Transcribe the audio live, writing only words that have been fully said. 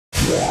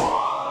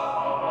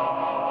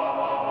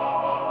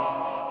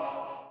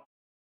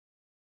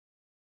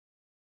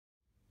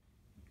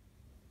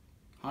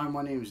Hi,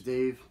 my name is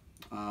Dave.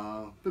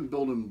 Been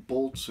building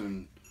bolts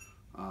and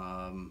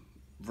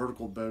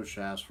vertical bow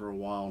shafts for a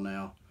while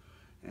now,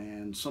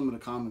 and some of the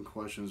common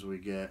questions we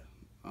get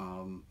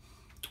are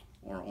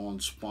on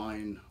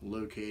spine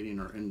locating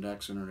or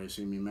indexing, or they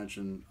see me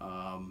mention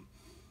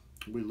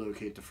we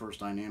locate the first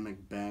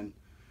dynamic bend.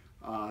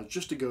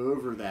 Just to go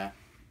over that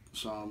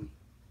some,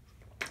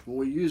 what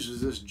we use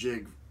is this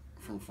jig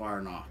from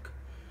Firenock,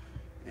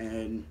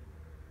 and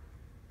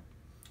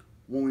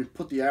when we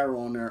put the arrow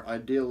on there,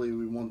 ideally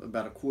we want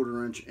about a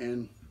 1/4 inch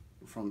in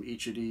from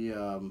each of the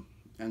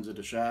ends of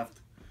the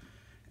shaft.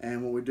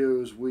 And what we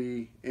do is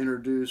we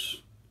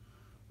introduce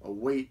a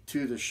weight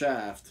to the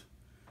shaft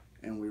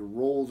and we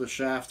roll the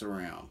shaft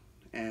around.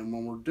 And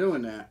when we're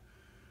doing that,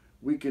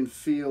 we can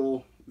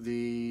feel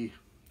the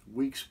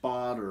weak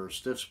spot or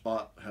stiff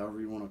spot, however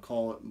you want to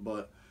call it,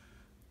 but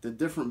the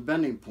different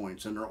bending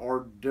points, and there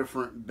are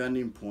different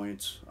bending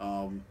points.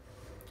 I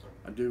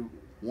do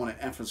want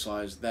to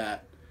emphasize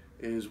that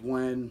is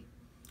when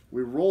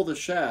we roll the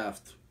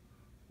shaft,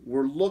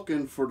 we're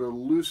looking for the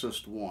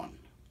loosest one,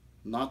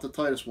 not the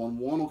tightest one.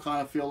 One will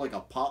kind of feel like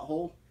a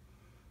pothole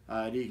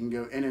that you can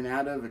go in and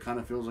out of. It kind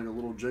of feels like a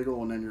little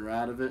jiggle and then you're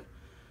out of it.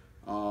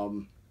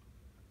 And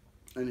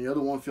the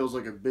other one feels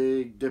like a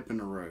big dip in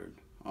the road.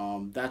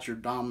 That's your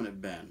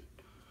dominant bend.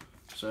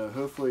 So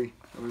hopefully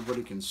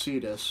everybody can see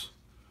this.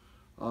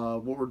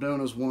 What we're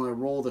doing is when I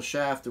roll the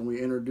shaft and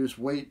we introduce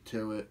weight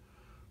to it,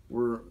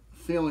 we're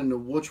feeling to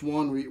which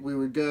one we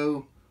would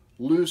go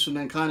loose and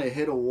then kind of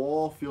hit a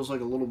wall. Feels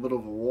like a little bit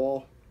of a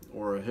wall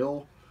or a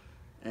hill,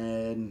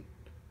 and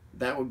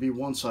that would be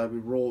one side.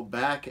 We'd roll it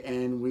back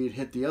and we'd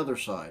hit the other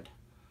side.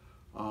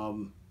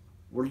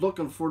 We're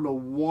looking for the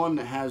one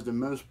that has the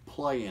most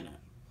play in it.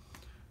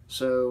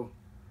 So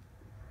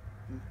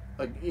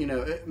you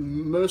know,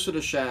 most of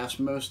the shafts,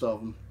 most of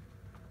them,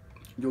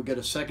 you'll get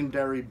a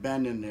secondary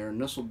bend in there,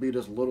 and this will be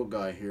this little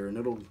guy here,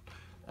 and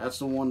that's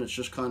the one that's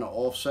just kind of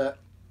offset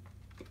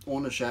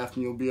on the shaft,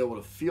 and you'll be able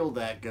to feel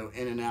that go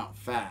in and out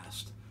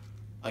fast.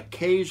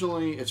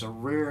 Occasionally, it's a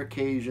rare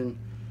occasion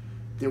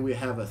that we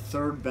have a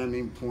third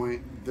bending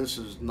point. This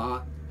is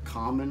not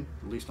common,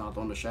 at least not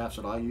on the shafts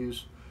that I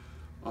use.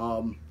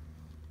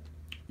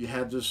 You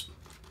have this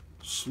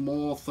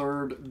small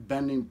third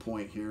bending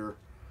point here,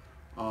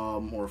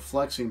 or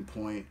flexing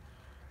point.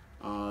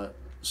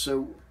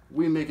 So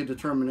we make a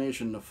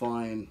determination to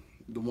find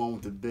the one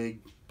with the big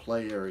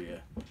play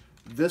area.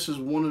 This is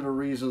one of the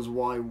reasons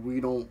why we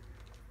don't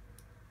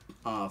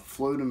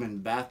float them in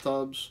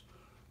bathtubs,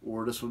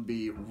 or this would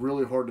be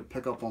really hard to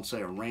pick up on, say,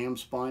 a ram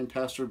spine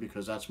tester,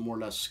 because that's more or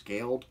less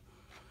scaled.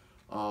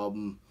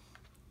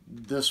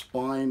 This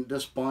spine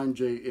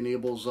jig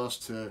enables us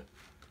to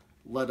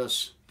let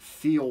us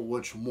feel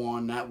which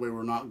one. That way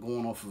we're not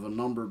going off of a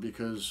number,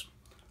 because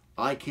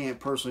I can't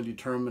personally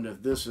determine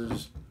if this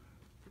is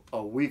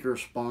a weaker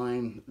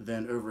spine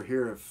than over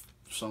here, if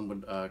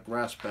someone would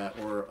grasp that,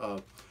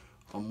 or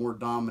a more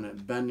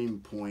dominant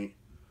bending point,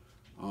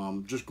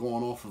 just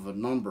going off of a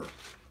number.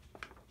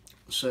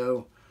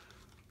 So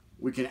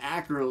we can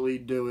accurately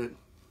do it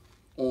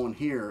on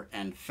here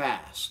and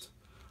fast,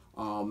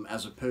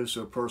 as opposed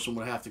to a person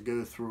would have to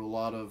go through a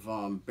lot of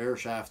bare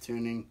shaft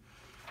tuning,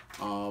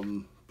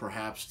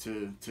 perhaps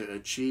to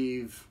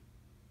achieve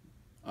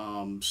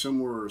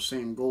similar or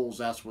same goals.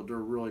 That's what they're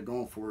really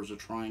going for, is to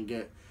try and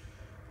get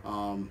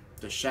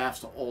the shafts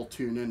to all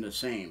tune in the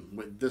same.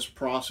 With this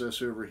process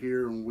over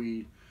here, and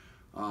we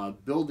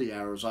build the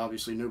arrows,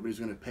 obviously nobody's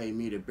going to pay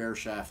me to bare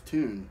shaft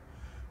tune,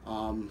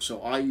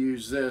 so I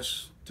use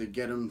this to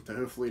get them to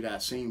hopefully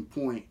that same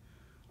point,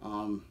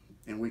 and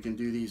we can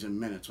do these in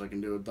minutes. So I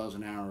can do a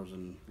dozen arrows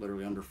in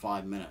literally under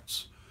 5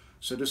 minutes.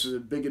 So this is a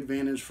big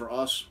advantage for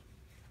us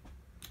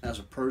as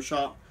a pro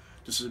shop.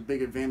 This is a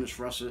big advantage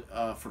for us,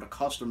 for the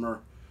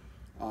customer,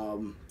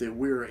 that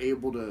we're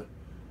able to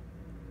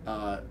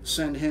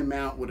send him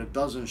out with a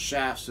dozen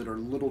shafts that are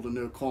little to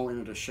no calling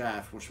it a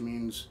shaft, which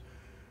means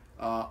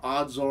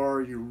odds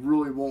are you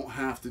really won't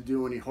have to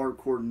do any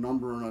hardcore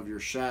numbering of your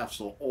shafts.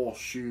 They'll all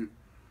shoot,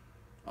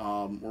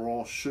 or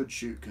all should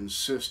shoot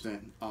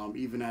consistent,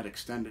 even at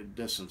extended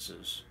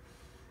distances.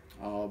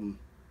 So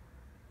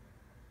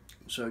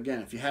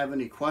again, if you have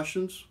any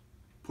questions,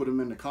 put them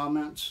in the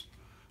comments.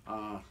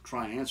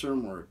 Try and answer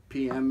them, or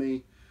PM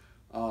me.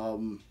 I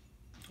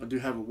do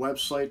have a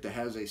website that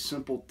has a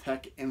simple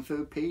tech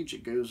info page.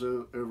 It goes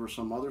over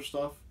some other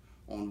stuff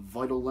on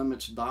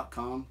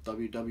vitallimits.com,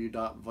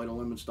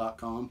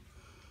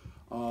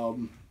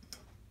 www.vitallimits.com.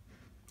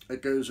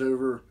 It goes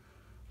over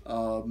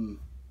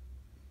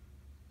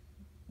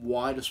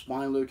why the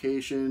spine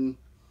location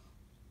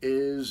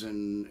is,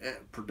 and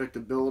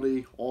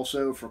predictability.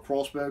 Also for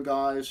crossbow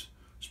guys,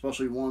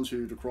 especially ones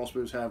who the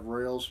crossbows have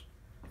rails.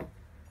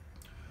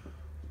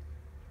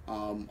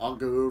 I'll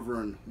go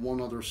over in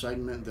one other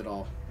segment that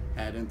I'll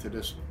add into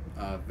this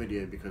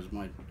video, because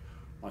my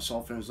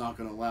cell phone is not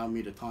going to allow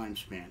me to time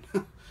span.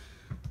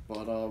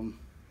 But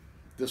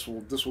this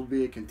will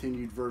be a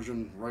continued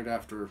version right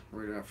after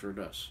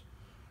this.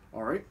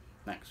 All right,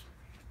 thanks.